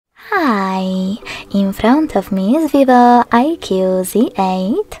In front of me is VIVO IQOO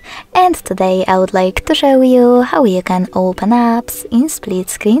Z8, and today I would like to show you how you can open apps in split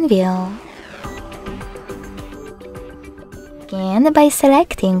screen view. Begin by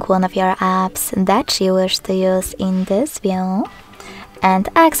selecting one of your apps that you wish to use in this view and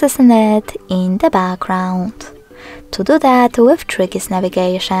accessing it in the background. To do that with Tricky's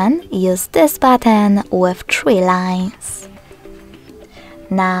navigation, use this button with 3 lines.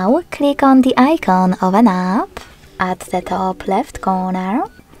 Now click on the icon of an app at the top left corner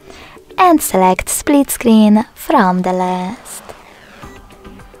and select split screen from the list.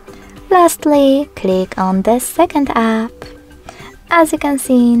 Lastly, click on the second app. As you can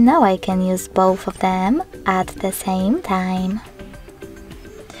see, now I can use both of them at the same time.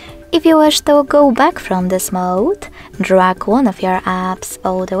 If you wish to go back from this mode, drag one of your apps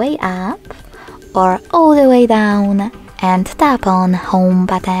all the way up or all the way down and tap on Home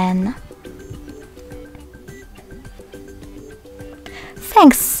button.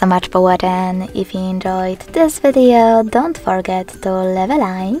 Thanks so much for watching. If you enjoyed this video, don't forget to leave a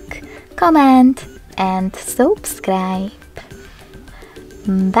like, comment and subscribe.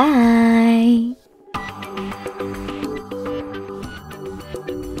 Bye!